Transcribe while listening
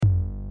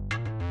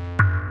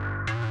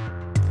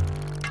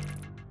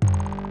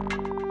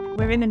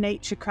we're in a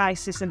nature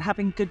crisis and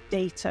having good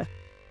data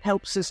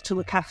helps us to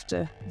look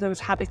after those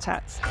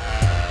habitats.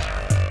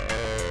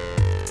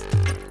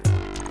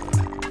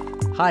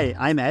 Hi,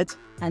 I'm Ed.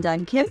 And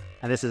I'm Kim.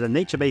 And this is a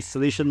Nature-Based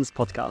Solutions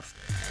podcast.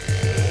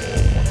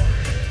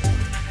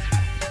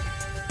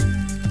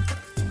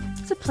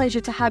 It's a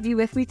pleasure to have you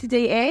with me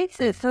today, Ed.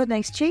 It's a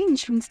nice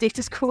change from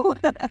status quo.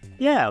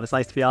 Yeah, it was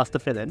nice to be asked to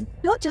fill in.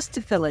 Not just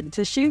to fill in,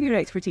 to share your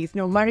expertise.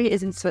 No, Murray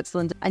is in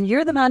Switzerland and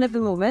you're the man of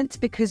the moment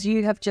because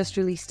you have just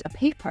released a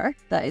paper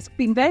that has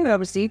been very well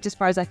received as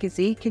far as I can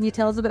see. Can you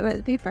tell us a bit about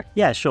the paper?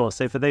 Yeah, sure.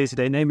 So for those who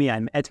don't know me,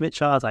 I'm Ed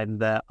Mitchard. I'm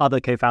the other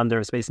co-founder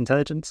of Space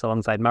Intelligence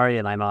alongside Murray,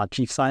 and I'm our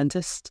chief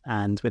scientist.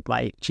 And with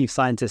my chief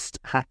scientist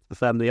hat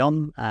firmly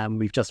on,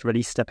 we've just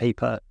released a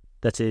paper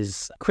that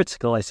is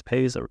critical, I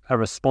suppose, a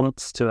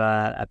response to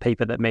a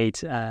paper that made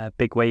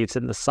big waves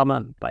in the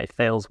summer by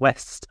Thales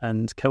West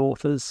and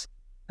co-authors.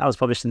 That was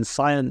published in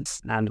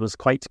Science and was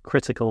quite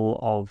critical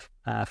of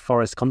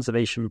forest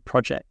conservation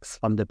projects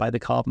funded by the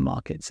carbon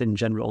markets in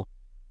general.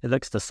 It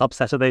looks at a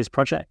subset of those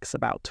projects,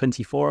 about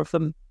 24 of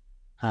them,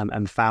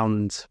 and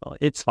found,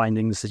 its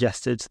findings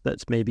suggested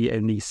that maybe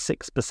only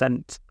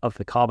 6% of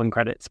the carbon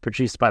credits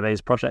produced by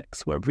those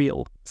projects were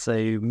real. So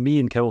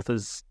me and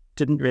co-authors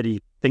didn't really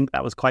think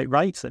that was quite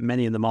right. That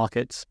many in the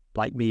market,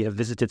 like me, have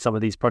visited some of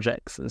these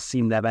projects and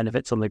seen their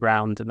benefits on the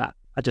ground, and that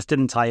I just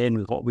didn't tie in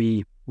with what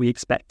we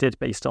expected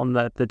based on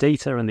the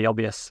data and the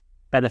obvious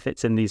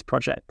benefits in these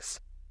projects.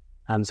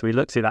 So we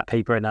looked through that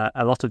paper in a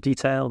lot of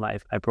detail.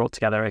 I brought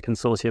together a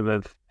consortium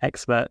of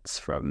experts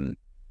from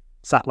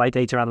satellite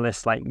data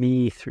analysts like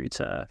me through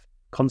to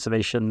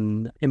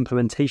conservation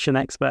implementation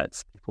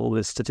experts, people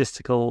with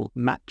statistical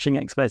matching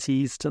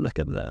expertise to look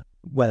at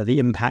whether the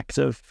impact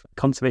of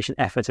conservation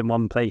effort in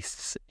one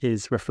place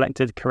is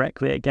reflected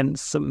correctly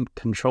against some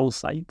control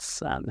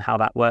sites and how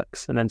that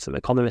works, and then some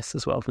economists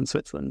as well from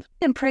Switzerland.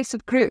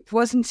 Impressive group,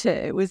 wasn't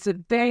it? It was a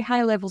very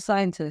high-level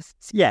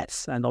scientists.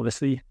 Yes, and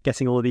obviously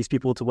getting all of these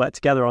people to work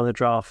together on a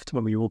draft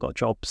when we all got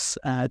jobs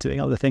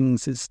doing other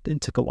things,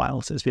 it took a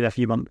while. So it's been a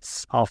few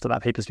months after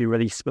that paper's been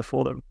released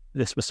before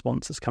this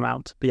response has come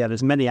out. But yeah,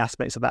 there's many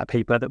aspects of that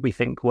paper that we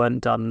think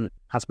weren't done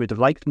as we'd have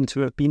liked them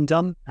to have been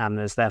done, and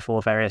there's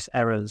therefore various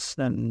errors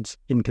and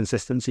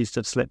inconsistencies to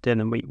have slipped in,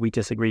 and we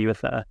disagree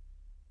with the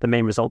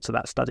main results of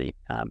that study.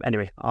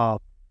 Anyway, our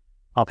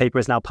paper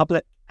is now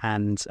public,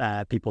 and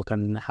people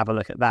can have a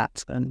look at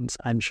that, and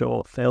I'm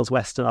sure Thales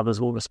West and others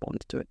will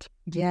respond to it.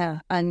 Yeah,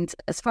 and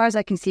as far as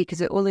I can see,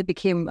 because it only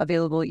became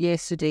available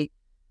yesterday,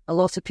 a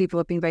lot of people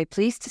have been very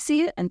pleased to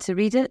see it and to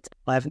read it.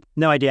 I have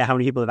no idea how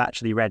many people have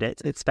actually read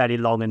it. It's fairly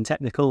long and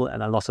technical,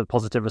 and a lot of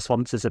positive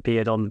responses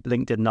appeared on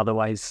LinkedIn and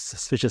otherwise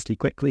suspiciously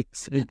quickly.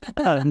 So,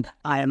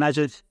 I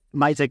imagine it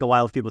might take a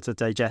while for people to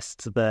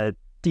digest the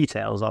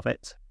details of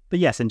it. But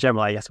yes, in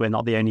general, I guess we're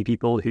not the only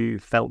people who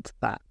felt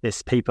that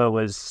this paper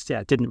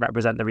didn't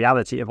represent the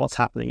reality of what's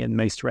happening in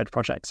most REDD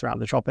projects around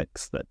the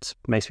tropics, that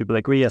most people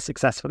agree are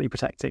successfully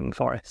protecting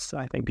forests. So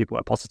I think people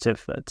were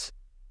positive that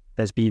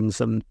there's been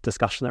some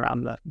discussion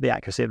around the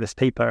accuracy of this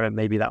paper, and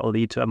maybe that will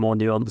lead to a more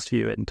nuanced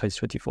view in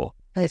 2024.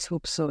 Let's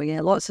hope so,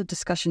 yeah. Lots of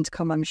discussion to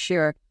come, I'm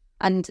sure.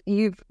 And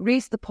you've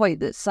raised the point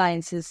that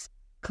science is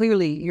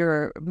clearly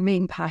your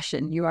main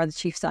passion. You are the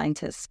chief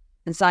scientist.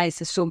 And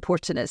science is so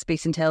important at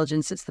Space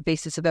Intelligence. It's the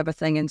basis of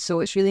everything. And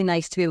so it's really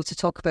nice to be able to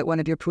talk about one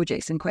of your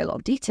projects in quite a lot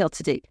of detail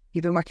today.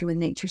 You've been working with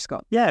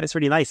NatureScot. Yeah, it's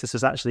really nice. This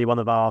was actually one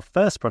of our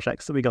first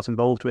projects that we got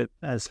involved with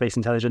as Space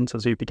Intelligence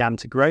as we began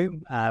to grow,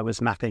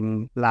 was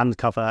mapping land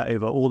cover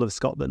over all of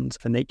Scotland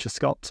for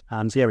NatureScot.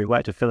 And so yeah, we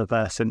worked with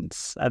Philippa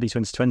since early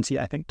 2020,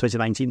 I think,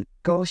 2019.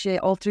 Gosh, yeah,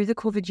 all through the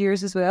COVID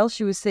years as well,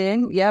 she was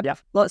saying. Yeah,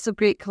 lots of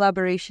great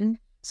collaboration.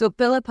 So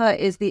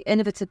Philippa is the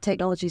Innovative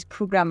Technologies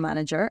Programme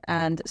Manager,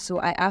 and so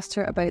I asked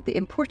her about the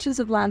importance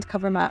of land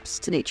cover maps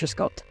to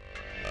NatureScot.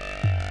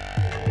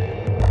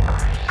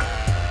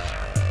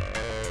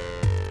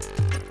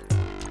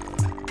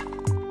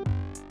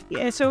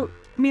 Yeah, so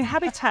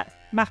habitat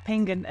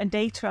mapping and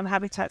data on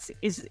habitats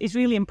is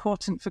really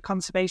important for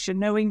conservation.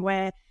 Knowing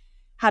where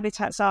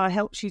habitats are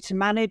helps you to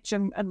manage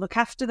and look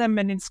after them.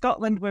 And in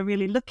Scotland, we're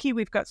really lucky.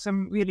 We've got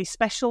some really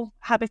special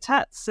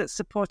habitats that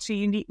support a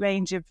unique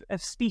range of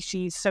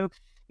species. So,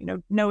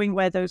 knowing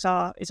where those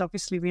are is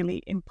obviously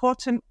really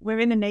important. We're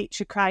in a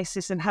nature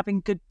crisis, and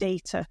having good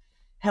data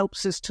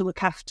helps us to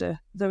look after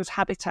those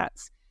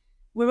habitats.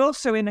 We're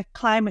also in a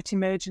climate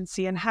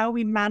emergency, and how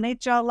we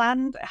manage our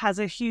land has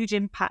a huge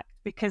impact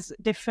because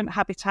different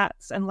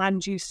habitats and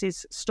land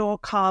uses store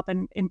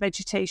carbon in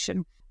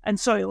vegetation and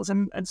soils,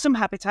 and some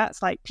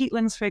habitats like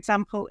peatlands, for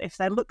example, if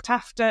they're looked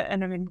after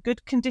and are in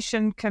good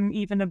condition, can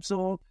even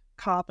absorb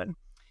carbon.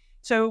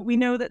 So we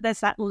know that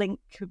there's that link,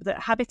 that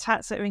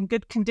habitats that are in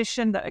good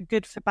condition, that are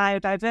good for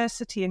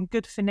biodiversity and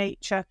good for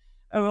nature,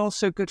 are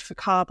also good for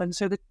carbon.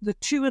 So the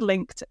two are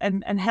linked,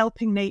 and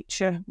helping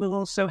nature will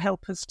also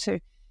help us to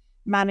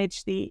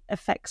manage the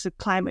effects of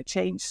climate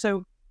change.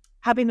 So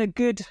having a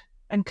good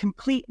and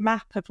complete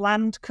map of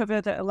land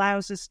cover that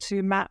allows us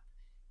to map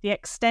the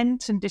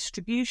extent and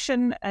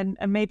distribution and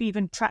maybe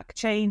even track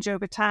change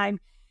over time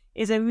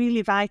is a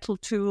really vital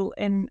tool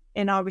in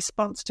our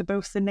response to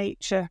both the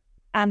nature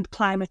and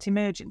climate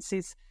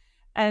emergencies.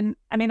 And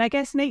I mean, I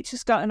guess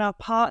NatureScot and our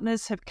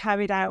partners have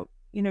carried out,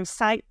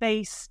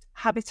 site-based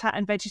habitat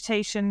and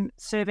vegetation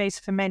surveys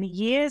for many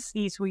years.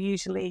 These were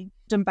usually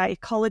done by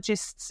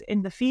ecologists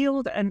in the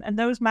field, and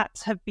those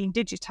maps have been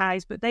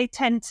digitized, but they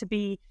tend to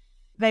be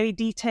very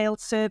detailed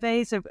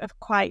surveys of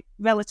quite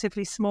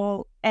relatively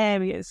small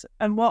areas.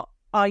 And what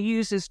our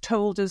users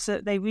told us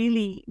that they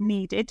really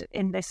needed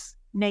in this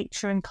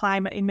nature and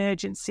climate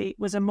emergency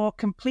was a more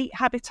complete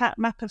habitat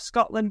map of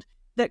Scotland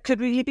that could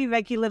really be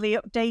regularly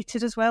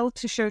updated as well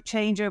to show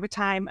change over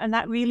time. And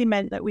that really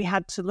meant that we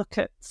had to look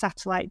at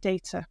satellite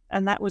data.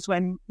 And that was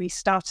when we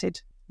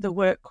started the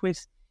work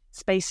with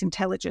space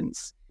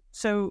intelligence.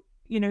 So,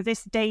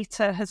 this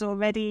data has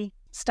already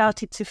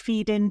started to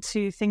feed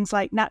into things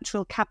like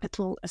natural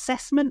capital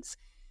assessments.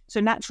 So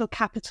natural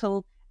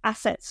capital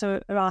assets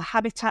are our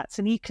habitats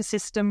and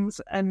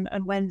ecosystems, and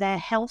when they're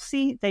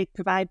healthy, they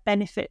provide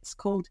benefits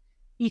called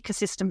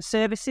ecosystem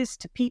services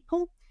to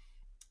people.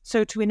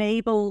 So to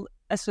enable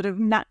a sort of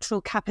natural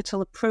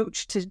capital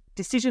approach to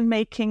decision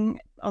making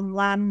on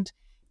land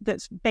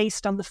that's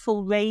based on the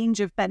full range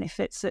of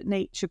benefits that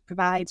nature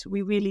provides,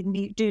 we really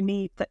need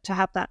to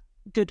have that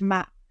good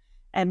map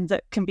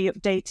that can be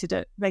updated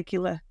at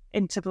regular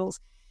intervals.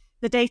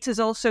 The data has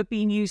also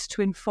been used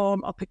to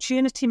inform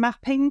opportunity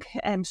mapping,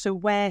 so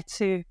where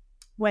to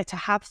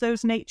have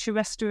those nature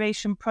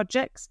restoration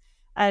projects,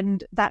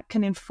 and that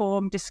can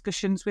inform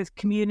discussions with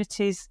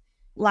communities,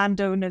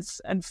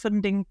 landowners and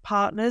funding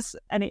partners,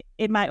 and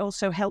it might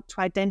also help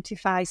to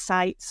identify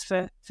sites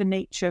for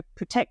nature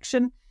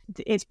protection.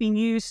 It's been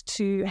used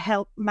to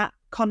help map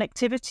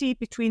connectivity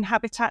between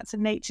habitats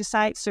and nature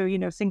sites, so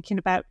thinking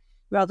about,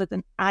 rather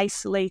than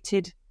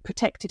isolated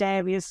protected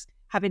areas,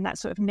 having that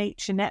sort of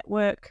nature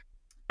network,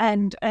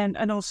 and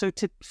also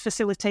to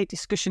facilitate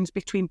discussions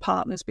between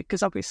partners,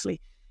 because obviously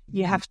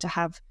you have to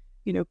have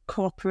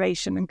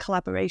cooperation and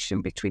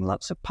collaboration between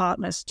lots of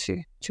partners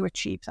to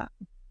achieve that.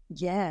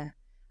 Yeah.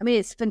 I mean,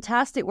 it's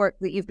fantastic work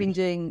that you've been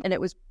doing, and it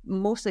was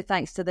mostly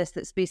thanks to this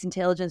that Space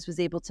Intelligence was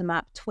able to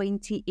map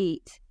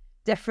 28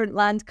 different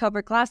land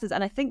cover classes,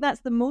 and I think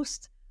that's the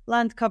most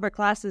land cover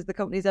classes the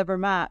company's ever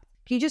mapped.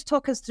 Can you just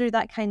talk us through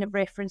that kind of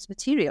reference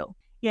material?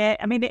 Yeah,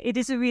 I mean, it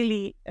is a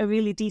really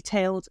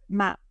detailed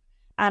map,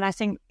 and I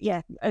think,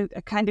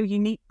 a kind of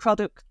unique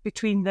product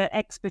between the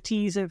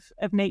expertise of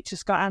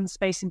NatureScot and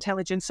Space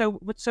Intelligence. So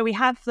we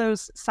have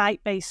those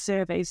site-based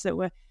surveys that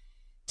were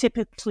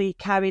typically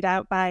carried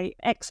out by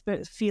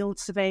expert field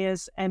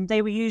surveyors, and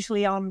they were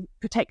usually on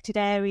protected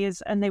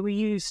areas, and they were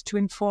used to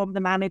inform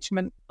the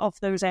management of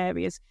those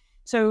areas.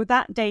 So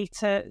that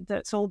data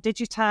that's all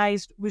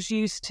digitized was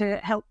used to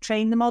help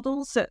train the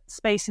models that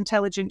Space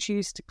Intelligence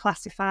used to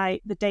classify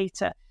the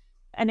data.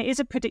 And it is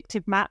a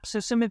predictive map,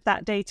 so some of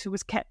that data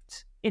was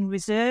kept in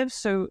reserve,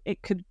 so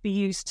it could be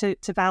used to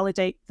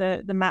validate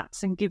the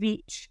maps and give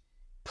each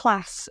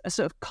class a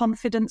sort of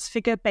confidence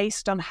figure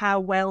based on how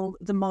well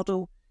the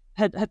model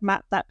had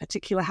mapped that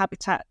particular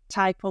habitat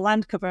type or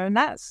land cover. And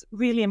that's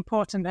really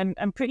important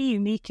and pretty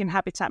unique in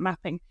habitat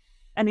mapping.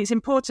 And it's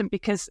important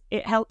because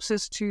it helps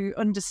us to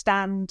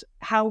understand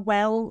how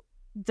well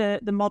the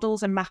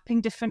models are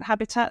mapping different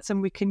habitats,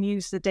 and we can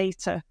use the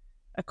data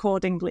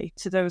accordingly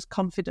to those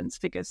confidence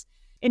figures.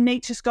 In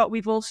NatureScot,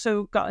 we've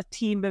also got a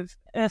team of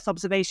Earth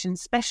observation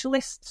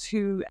specialists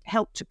who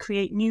help to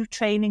create new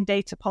training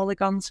data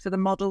polygons for the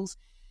models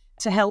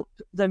to help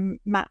them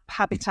map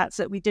habitats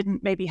that we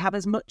didn't maybe have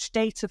as much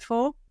data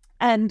for.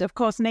 And of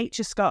course,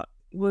 NatureScot,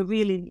 we're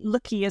really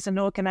lucky as an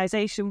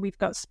organisation. We've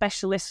got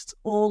specialists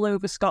all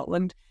over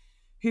Scotland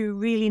who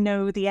really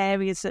know the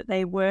areas that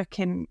they work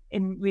in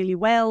really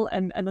well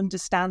and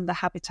understand the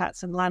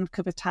habitats and land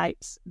cover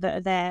types that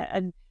are there.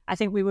 And I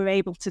think we were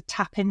able to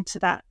tap into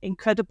that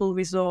incredible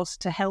resource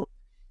to help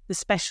the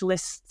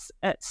specialists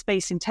at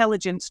Space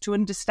Intelligence to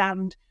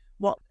understand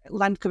what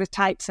land cover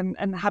types and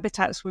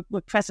habitats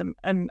were present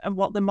and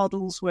what the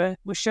models were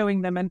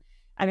showing them. And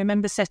I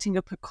remember setting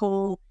up a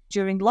call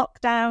during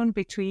lockdown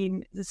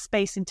between the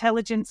Space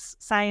Intelligence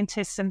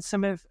scientists and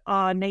some of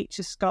our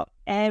NatureScot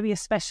area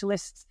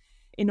specialists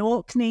in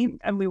Orkney,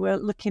 and we were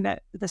looking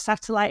at the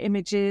satellite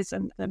images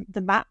and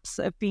the maps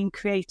that have been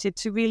created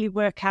to really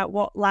work out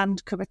what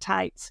land cover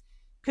types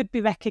could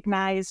be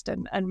recognised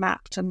and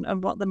mapped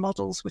and what the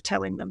models were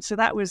telling them. So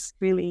that was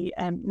really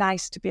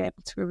nice to be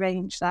able to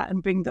arrange that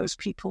and bring those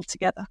people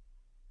together.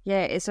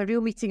 Yeah, it's a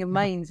real meeting of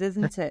minds,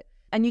 isn't it?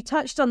 And you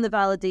touched on the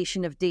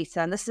validation of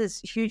data, and this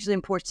is hugely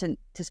important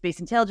to Space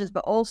Intelligence,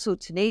 but also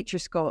to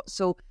NatureScot.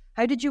 So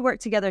how did you work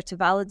together to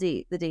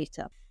validate the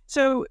data?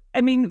 So,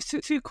 I mean,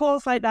 through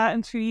calls like that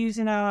and through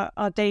using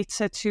our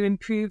data to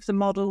improve the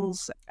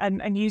models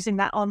and using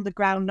that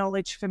on-the-ground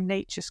knowledge from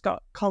NatureScot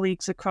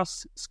colleagues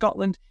across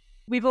Scotland,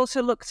 we've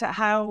also looked at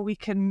how we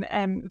can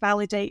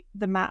validate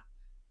the map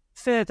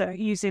further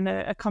using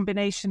a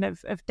combination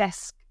of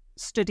desk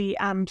study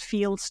and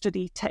field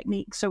study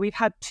techniques. So we've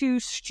had 2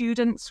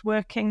 students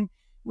working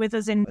with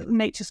us in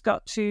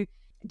NatureScot to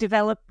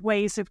develop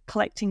ways of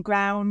collecting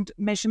ground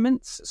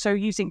measurements, so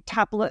using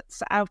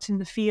tablets out in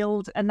the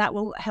field, and that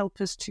will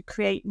help us to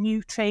create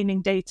new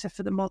training data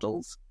for the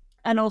models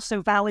and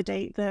also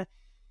validate the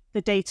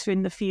data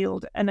in the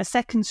field. And a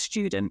second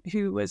student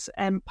who was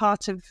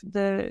part of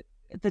the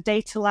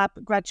Data Lab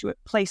graduate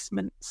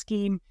placement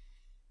scheme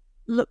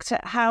looked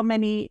at how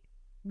many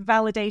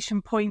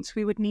validation points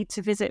we would need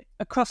to visit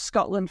across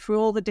Scotland for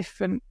all the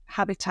different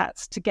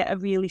habitats to get a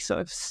really sort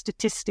of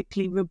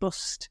statistically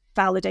robust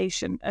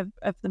validation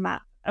of the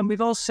map. And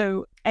we've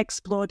also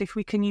explored if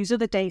we can use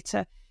other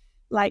data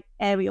like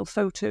aerial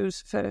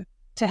photos to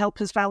help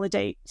us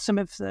validate some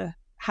of the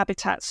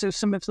habitats, so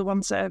some of the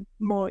ones that are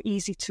more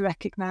easy to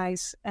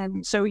recognise.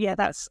 And so, yeah,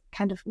 that's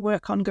kind of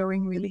work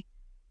ongoing, really.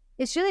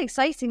 It's really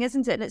exciting,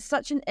 isn't it? And it's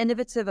such an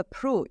innovative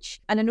approach.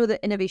 And I know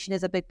that innovation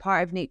is a big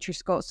part of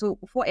NatureScot. So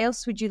what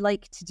else would you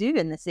like to do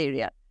in this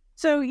area?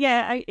 So,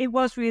 yeah, it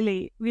was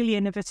really, really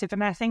innovative.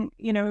 And I think,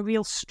 a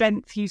real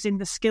strength using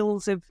the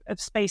skills of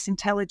space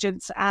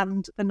intelligence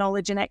and the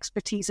knowledge and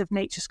expertise of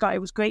NatureScot. It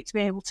was great to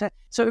be able to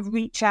sort of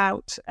reach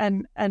out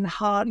and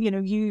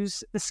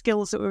use the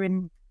skills that were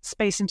in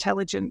space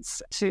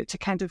intelligence to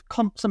kind of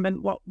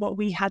complement what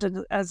we had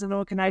as an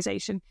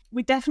organisation.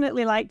 We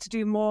definitely like to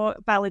do more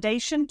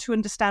validation to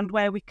understand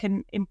where we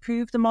can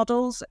improve the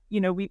models.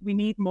 We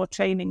need more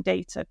training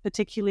data,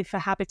 particularly for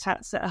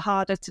habitats that are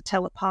harder to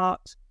tell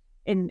apart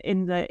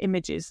in the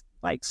images,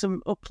 like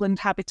some upland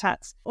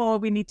habitats, or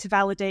we need to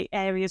validate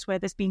areas where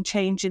there's been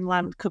change in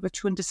land cover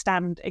to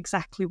understand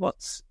exactly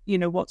what's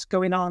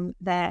going on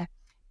there.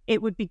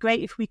 It would be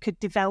great if we could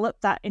develop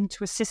that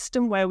into a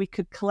system where we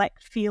could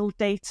collect field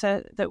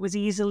data that was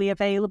easily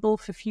available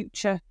for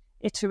future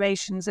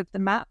iterations of the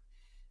map.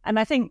 And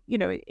I think,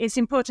 it's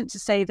important to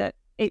say that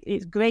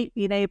it's great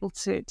being able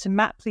to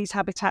map these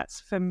habitats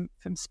from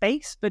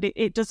space, but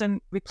it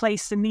doesn't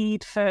replace the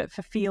need for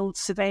field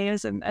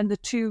surveyors, and the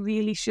two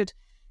really should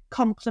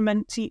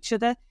complement each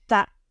other.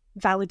 That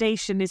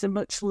validation is a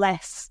much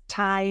less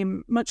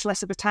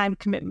of a time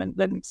commitment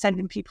than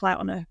sending people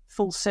out on a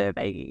full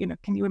survey.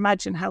 Can you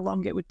imagine how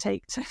long it would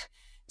take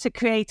to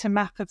create a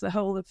map of the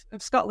whole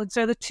of Scotland?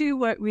 So the two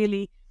work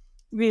really,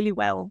 really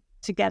well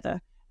together,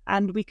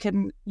 and we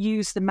can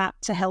use the map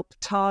to help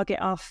target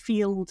our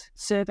field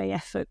survey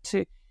effort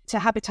to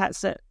habitats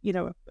that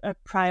are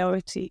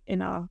priority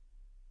in our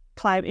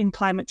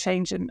climate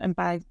change and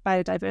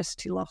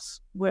biodiversity loss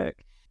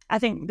work. I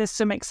think there's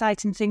some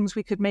exciting things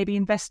we could maybe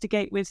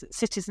investigate with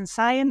citizen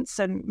science,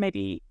 and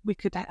maybe we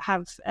could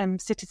have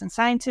citizen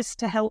scientists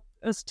to help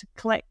us to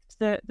collect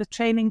the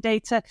training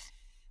data,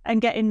 and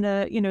getting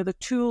the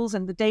tools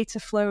and the data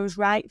flows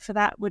right for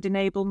that would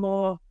enable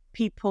more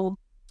people,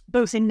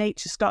 both in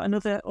NatureScot and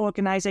other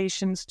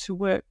organisations, to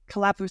work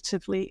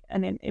collaboratively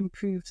and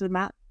improve the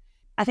map.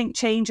 I think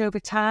change over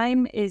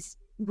time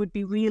would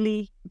be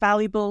really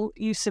valuable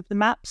use of the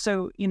map.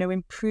 So,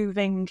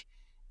 improving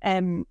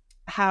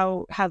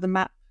how the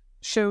map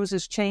shows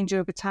us change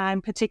over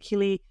time,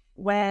 particularly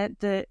where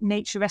the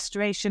nature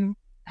restoration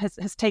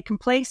has taken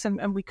place,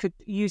 and we could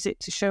use it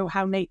to show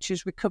how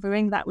nature's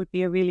recovering. That would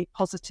be a really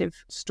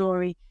positive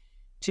story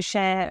to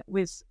share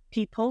with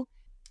people.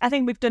 I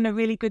think we've done a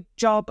really good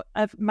job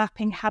of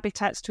mapping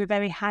habitats to a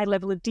very high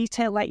level of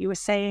detail, like you were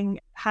saying,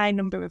 high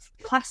number of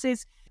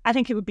classes. I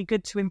think it would be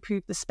good to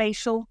improve the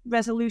spatial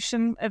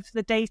resolution of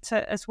the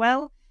data as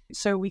well,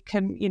 so we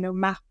can,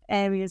 map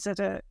areas that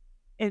are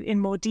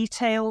in more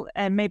detail,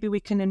 and maybe we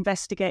can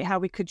investigate how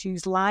we could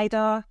use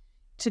LiDAR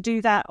to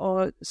do that,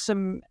 or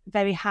some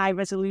very high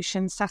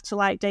resolution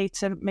satellite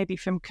data, maybe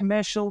from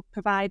commercial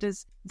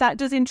providers. That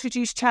does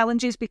introduce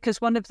challenges,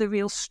 because one of the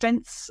real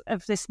strengths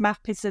of this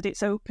map is that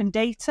it's open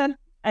data,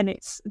 and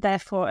it's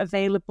therefore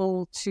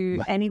available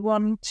to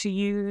anyone to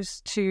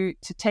use to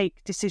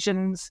take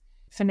decisions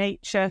for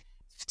nature,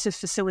 to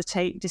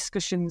facilitate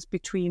discussions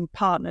between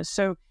partners.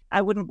 So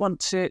I wouldn't want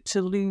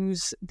to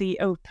lose the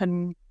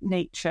open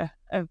nature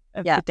of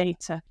the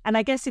data. And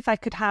I guess if I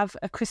could have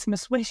a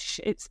Christmas wish,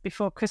 it's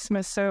before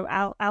Christmas, so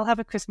I'll have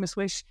a Christmas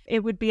wish.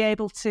 It would be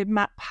able to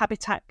map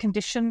habitat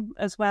condition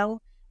as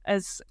well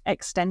as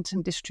extent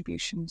and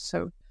distribution.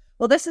 So,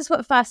 well, this is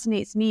what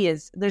fascinates me,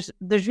 is there's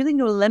really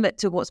no limit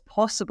to what's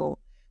possible.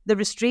 The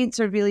restraints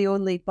are really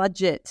only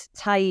budget,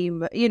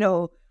 time,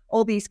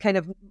 all these kind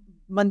of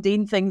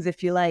mundane things,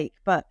 if you like,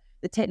 but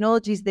the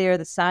technology is there,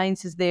 the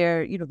science is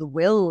there, the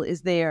will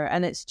is there,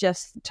 and it's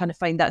just trying to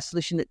find that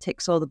solution that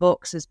ticks all the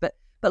boxes. But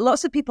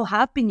lots of people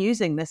have been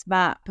using this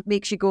map. It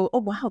makes you go, oh,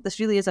 wow, this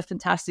really is a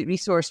fantastic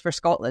resource for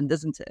Scotland,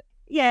 isn't it?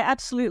 Yeah,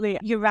 absolutely.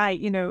 You're right.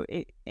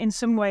 In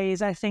some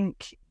ways, I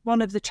think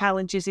one of the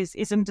challenges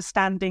is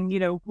understanding,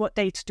 what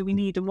data do we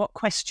need and what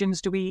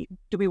questions do we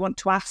want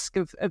to ask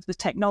of the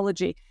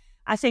technology.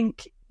 I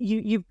think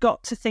you've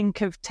got to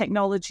think of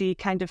technology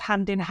kind of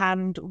hand in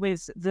hand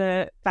with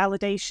the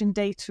validation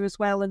data as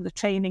well, and the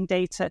training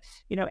data.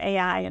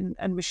 AI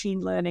and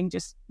machine learning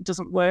just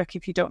doesn't work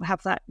if you don't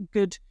have that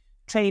good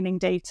training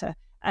data.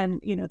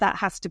 And, that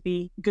has to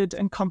be good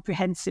and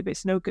comprehensive.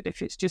 It's no good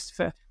if it's just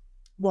for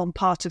one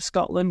part of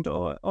Scotland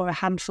or a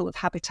handful of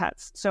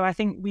habitats. So I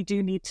think we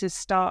do need to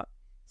start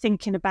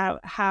thinking about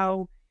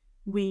how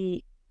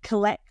we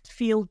collect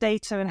field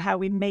data and how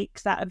we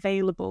make that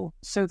available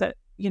so that,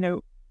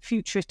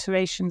 future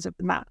iterations of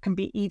the map can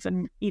be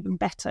even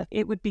better.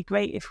 It would be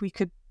great if we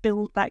could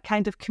build that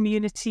kind of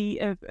community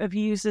of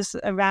users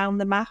around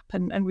the map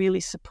and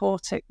really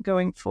support it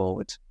going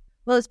forward.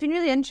 Well, it's been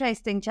really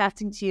interesting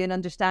chatting to you and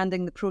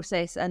understanding the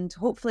process, and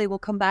hopefully we'll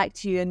come back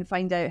to you and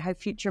find out how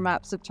future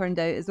maps have turned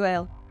out as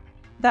well.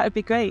 That would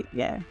be great,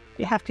 yeah.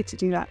 Be happy to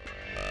do that.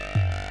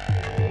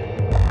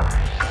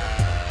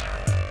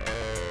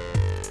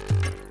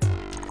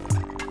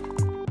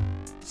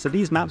 So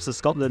these maps of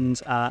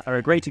Scotland are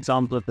a great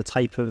example of the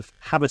type of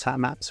habitat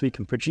maps we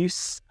can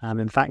produce.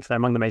 In fact, they're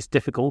among the most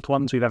difficult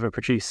ones we've ever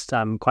produced.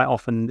 Quite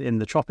often in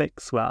the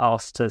tropics, we're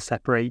asked to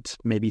separate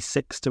maybe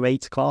 6 to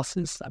 8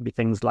 classes. That'd be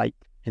things like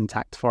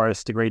intact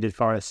forest, degraded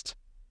forest,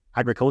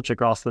 agriculture,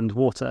 grassland,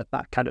 water,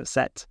 that kind of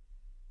set.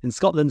 In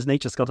Scotland,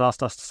 NatureScot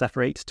asked us to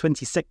separate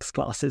 26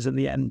 classes in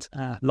the end.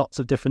 Lots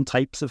of different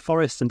types of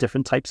forest and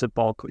different types of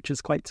bog, which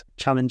is quite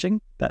challenging.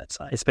 But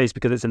I suppose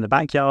because it's in the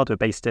backyard, we're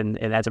based in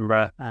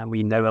Edinburgh, and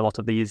we know a lot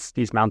of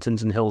these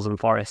mountains and hills and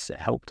forests. It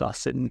helped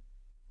us in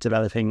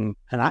developing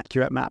an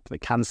accurate map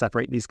that can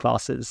separate these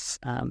classes.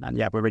 And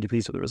yeah, we're really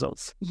pleased with the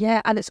results.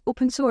 Yeah, and it's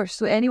open source,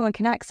 so anyone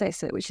can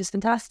access it, which is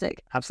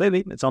fantastic.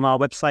 Absolutely. It's on our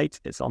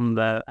website. It's on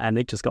the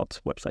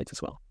NatureScot website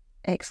as well.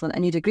 Excellent.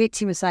 And you had a great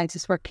team of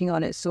scientists working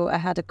on it. So I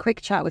had a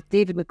quick chat with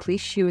David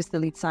McLeish, who was the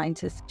lead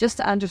scientist, just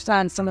to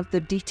understand some of the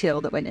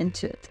detail that went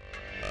into it.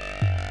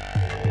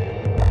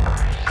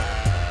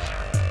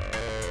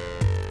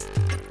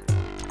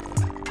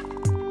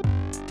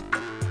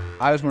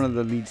 I was one of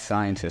the lead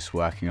scientists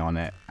working on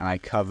it, and I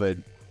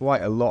covered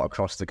quite a lot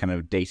across the kind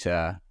of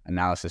data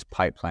analysis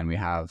pipeline we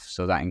have.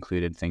 So that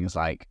included things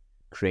like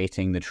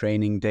creating the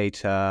training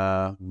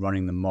data,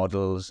 running the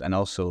models, and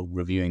also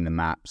reviewing the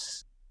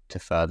maps to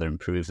further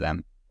improve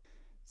them.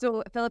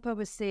 So Philippa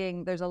was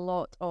saying there's a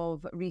lot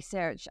of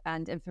research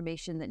and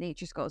information that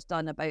NatureScot's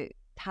done about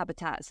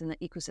habitats and the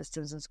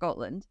ecosystems in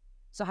Scotland.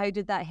 So how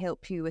did that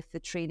help you with the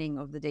training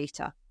of the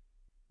data?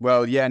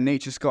 Well, yeah,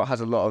 NatureScot has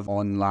a lot of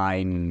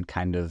online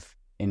kind of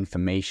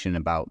information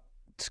about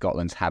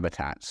Scotland's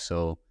habitats.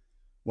 So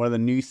one of the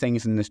new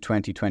things in this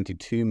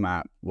 2022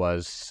 map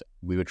was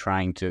we were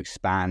trying to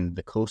expand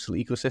the coastal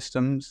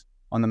ecosystems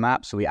on the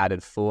map. So we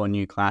added 4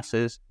 new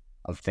classes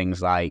of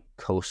things like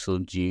coastal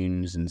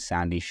dunes and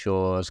sandy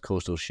shores,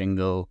 coastal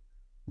shingle,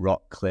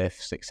 rock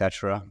cliffs,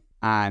 etc.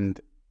 And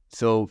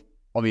so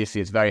obviously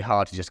it's very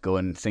hard to just go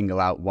and single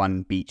out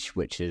one beach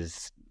which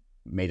is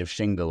made of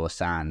shingle or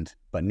sand,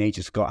 but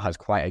NatureScot has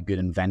quite a good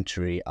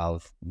inventory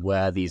of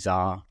where these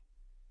are.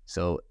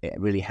 So it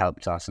really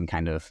helped us in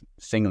kind of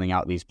singling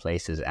out these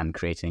places and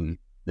creating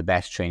the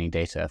best training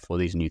data for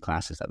these new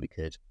classes that we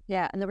could.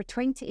 Yeah, and there were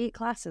 28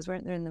 classes,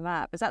 weren't there, in the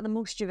map? Is that the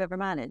most you've ever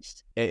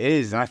managed? It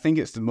is, and I think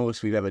it's the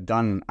most we've ever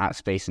done at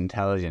Space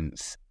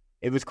Intelligence.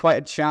 It was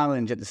quite a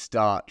challenge at the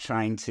start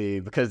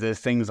because there's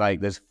things like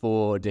there's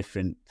 4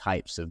 different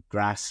types of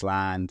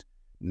grassland,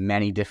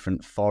 many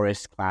different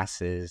forest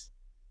classes.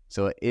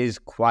 So it is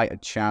quite a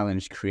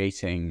challenge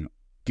creating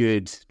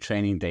good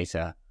training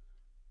data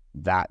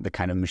that the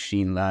kind of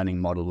machine learning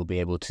model will be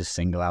able to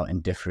single out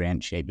and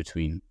differentiate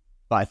between.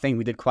 But I think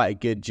we did quite a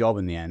good job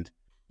in the end.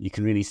 You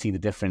can really see the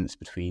difference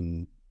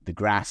between the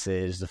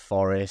grasses, the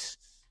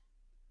forests.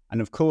 And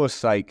of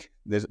course, like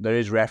there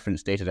is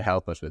reference data to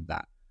help us with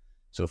that.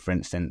 So for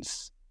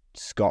instance,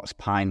 Scots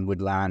pine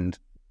woodland,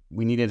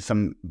 we needed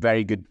some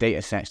very good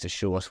data sets to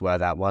show us where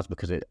that was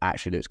because it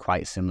actually looks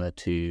quite similar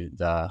to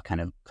the kind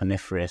of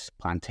coniferous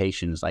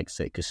plantations like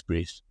Sitka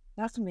spruce.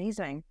 That's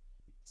amazing.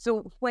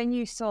 So when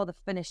you saw the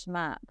finished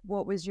map,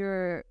 what was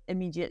your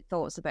immediate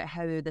thoughts about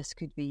how this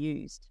could be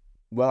used?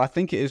 Well, I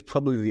think it is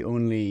probably the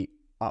only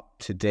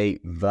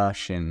up-to-date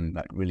version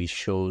that really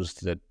shows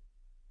that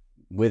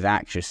with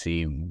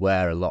accuracy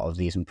where a lot of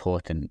these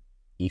important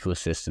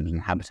ecosystems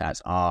and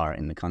habitats are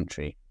in the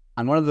country.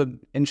 And one of the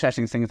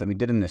interesting things that we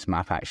did in this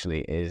map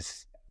actually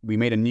is we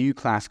made a new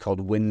class called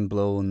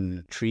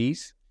wind-blown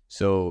trees.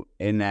 So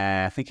in,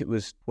 I think it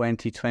was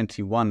November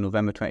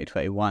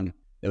 2021,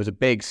 there was a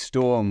big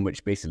storm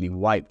which basically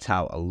wiped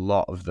out a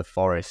lot of the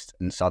forest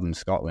in southern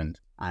Scotland.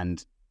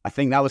 And I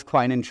think that was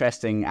quite an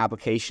interesting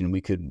application.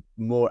 We could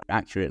more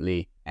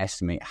accurately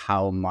estimate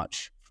how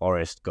much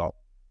forest got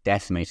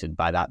decimated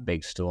by that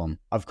big storm.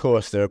 Of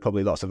course, there are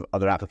probably lots of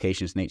other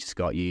applications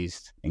NatureScot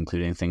used,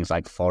 including things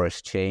like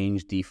forest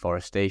change,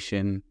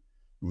 deforestation,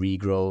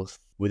 regrowth.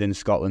 Within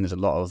Scotland, there's a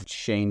lot of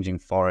changing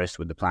forest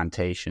with the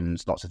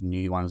plantations, lots of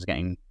new ones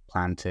getting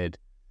planted.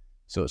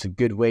 So it's a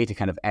good way to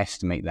kind of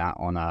estimate that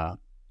on a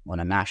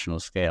national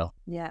scale.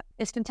 Yeah,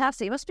 it's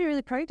fantastic. You must be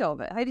really proud of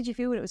it. How did you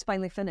feel when it was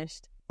finally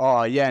finished?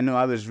 Oh, yeah, no,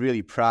 I was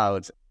really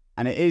proud.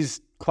 And it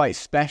is quite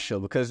special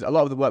because a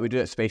lot of the work we do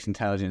at Space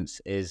Intelligence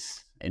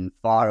is in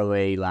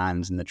faraway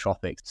lands in the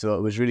tropics. So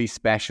it was really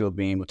special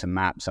being able to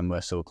map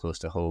somewhere so close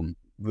to home.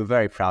 We're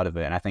very proud of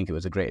it. And I think it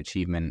was a great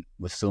achievement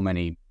with so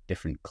many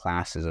different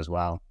classes as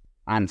well.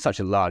 and such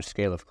a large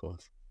scale, of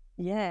course.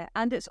 Yeah,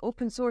 and it's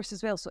open source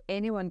as well, so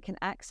anyone can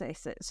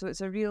access it. So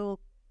it's a real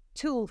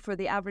tool for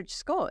the average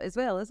Scot as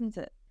well, isn't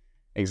it?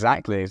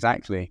 Exactly.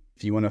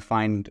 If you want to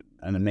find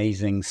an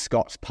amazing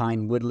Scots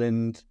pine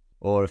woodland,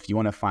 or if you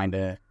want to find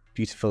a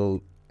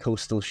beautiful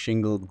coastal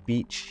shingled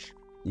beach,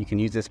 you can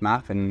use this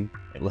map and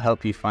it will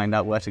help you find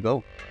out where to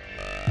go.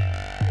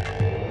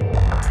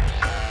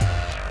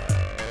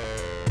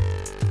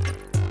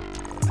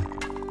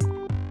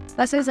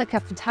 That sounds like a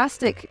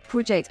fantastic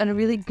project and a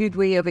really good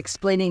way of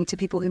explaining to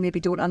people who maybe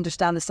don't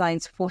understand the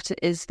science what it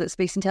is that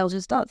space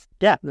intelligence does.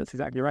 Yeah, that's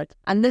exactly right.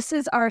 And this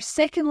is our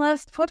second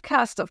last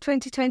podcast of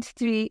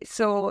 2023.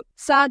 So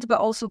sad, but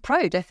also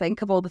proud, I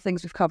think, of all the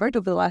things we've covered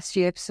over the last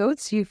few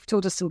episodes. You've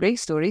told us some great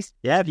stories.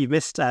 Yeah, if you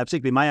missed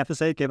particularly my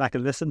episode, go back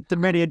and listen.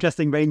 Some really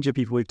interesting range of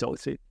people we've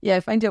talked to.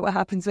 Yeah, find out what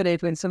happens when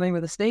Ed went swimming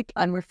with a snake.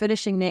 And we're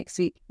finishing next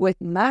week with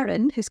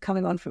Maren, who's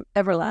coming on from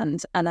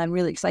Everland. And I'm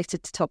really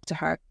excited to talk to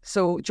her.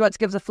 So do you want to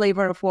give us a flavour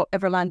of what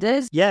Everland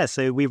is? Yeah,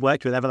 so we've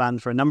worked with Everland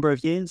for a number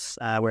of years.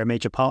 We're a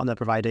major partner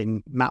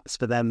providing maps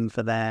for them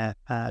for their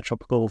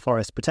tropical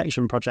forest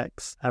protection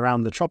projects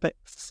around the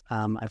tropics.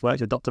 I've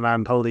worked with Dr.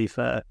 Maren Poley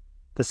for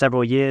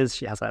several years.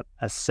 She has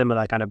a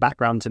similar kind of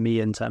background to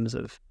me in terms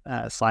of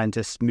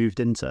scientists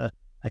moved into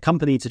a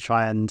company to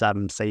try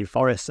and save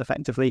forests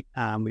effectively.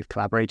 We've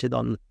collaborated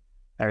on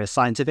various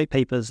scientific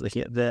papers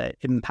looking at the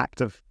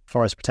impact of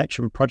forest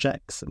protection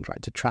projects and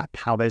trying to track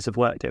how those have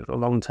worked over the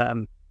long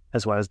term,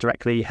 as well as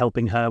directly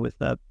helping her with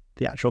the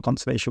actual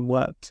conservation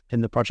work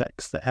in the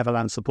projects that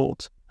Everland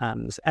support.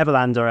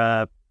 Everland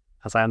are,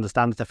 as I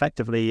understand it,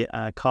 effectively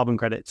a carbon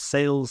credit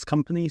sales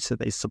company. So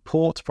they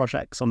support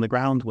projects on the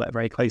ground, work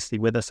very closely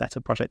with a set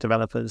of project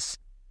developers,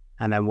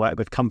 and then work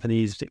with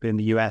companies, particularly in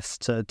the US,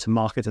 to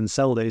market and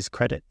sell those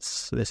credits.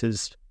 So this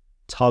is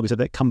targeted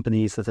at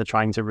companies that are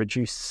trying to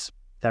reduce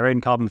their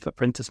own carbon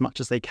footprint as much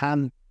as they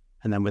can.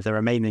 And then with the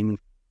remaining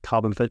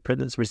carbon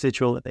footprint that's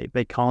residual, that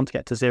they can't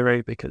get to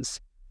zero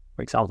because,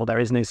 for example, there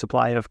is no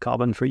supply of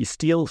carbon-free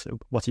steel. So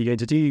what are you going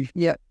to do?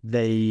 Yeah.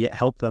 They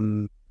help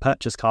them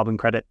purchase carbon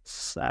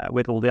credits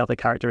with all the other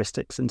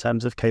characteristics in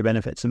terms of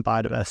co-benefits and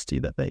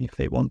biodiversity that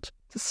they want.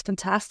 This is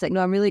fantastic.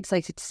 No, I'm really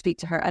excited to speak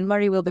to her. And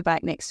Murray will be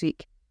back next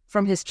week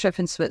from his trip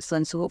in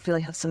Switzerland. So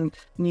hopefully he'll have some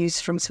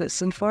news from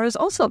Switzerland for us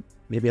also.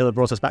 Maybe he'll have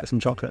brought us back some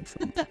chocolates.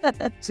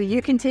 So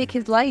you can take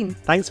his line.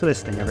 Thanks for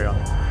listening, everyone.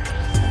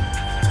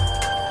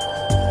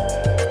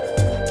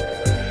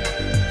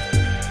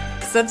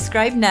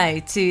 Subscribe now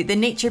to the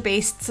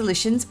Nature-Based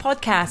Solutions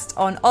podcast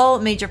on all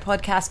major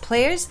podcast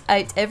players,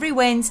 out every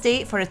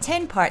Wednesday for a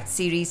 10-part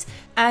series.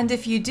 And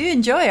if you do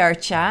enjoy our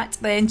chat,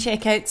 then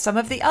check out some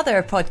of the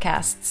other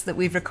podcasts that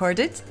we've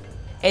recorded.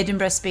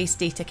 Edinburgh Space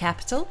Data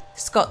Capital,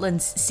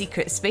 Scotland's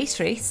Secret Space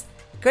Race,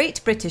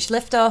 Great British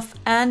Liftoff,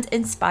 and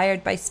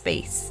Inspired by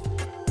Space.